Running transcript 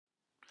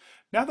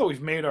Now that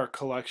we've made our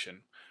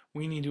collection,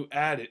 we need to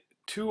add it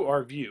to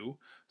our view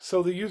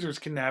so the users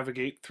can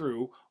navigate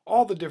through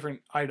all the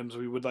different items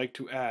we would like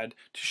to add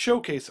to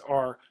showcase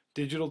our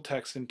digital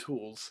text and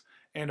tools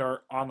and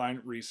our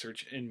online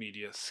research and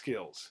media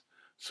skills.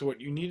 So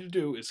what you need to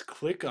do is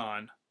click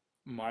on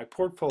My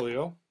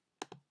Portfolio,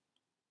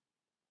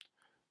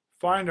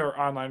 find our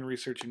online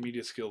research and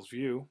media skills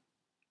view,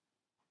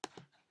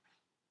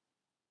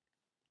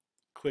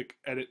 click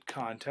Edit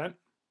Content,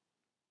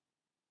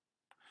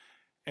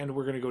 and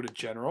we're going to go to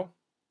General.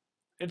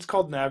 It's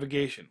called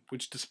Navigation,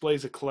 which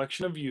displays a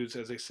collection of views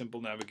as a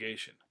simple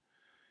navigation.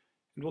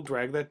 And we'll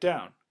drag that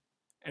down.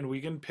 And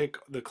we can pick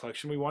the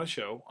collection we want to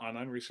show,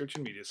 online research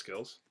and media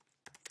skills,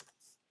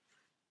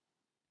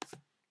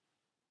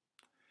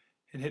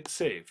 and hit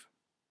Save.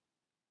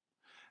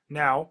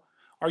 Now,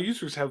 our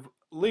users have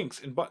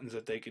links and buttons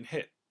that they can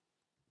hit.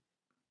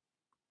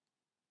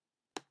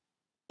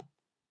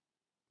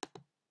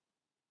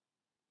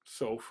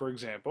 So, for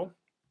example,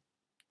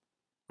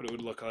 what it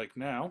would look like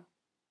now,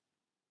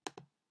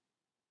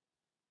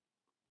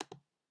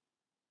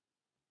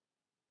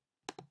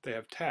 they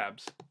have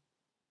tabs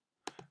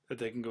that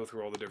they can go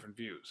through all the different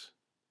views.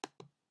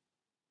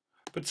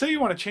 But say you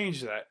want to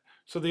change that,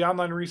 so the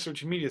online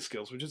research and media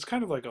skills, which is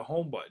kind of like a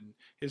home button,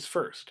 is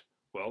first.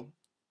 Well,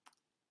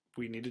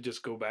 we need to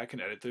just go back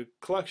and edit the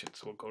collection.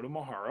 So we'll go to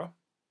Mahara,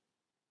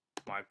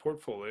 My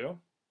Portfolio,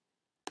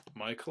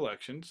 My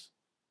Collections,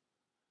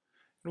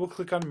 and we'll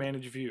click on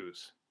Manage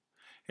Views.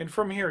 And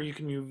from here you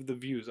can move the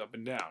views up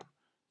and down.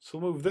 So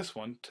we'll move this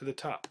one to the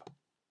top.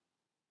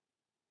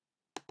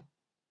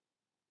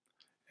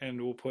 And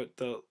we'll put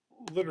the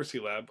Literacy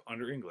Lab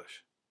under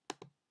English.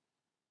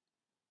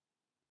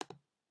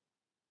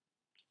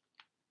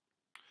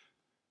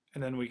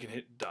 And then we can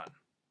hit Done.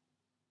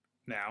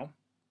 Now,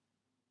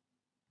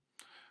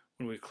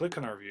 when we click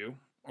on our view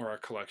or our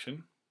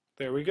collection,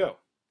 there we go.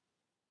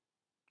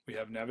 We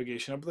have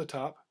navigation up at the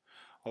top,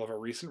 all of our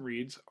recent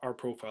reads, our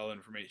profile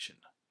information.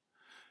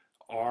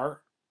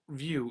 Our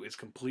view is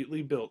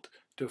completely built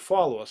to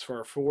follow us for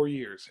our 4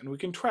 years, and we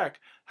can track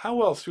how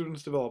well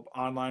students develop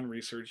online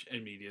research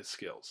and media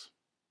skills.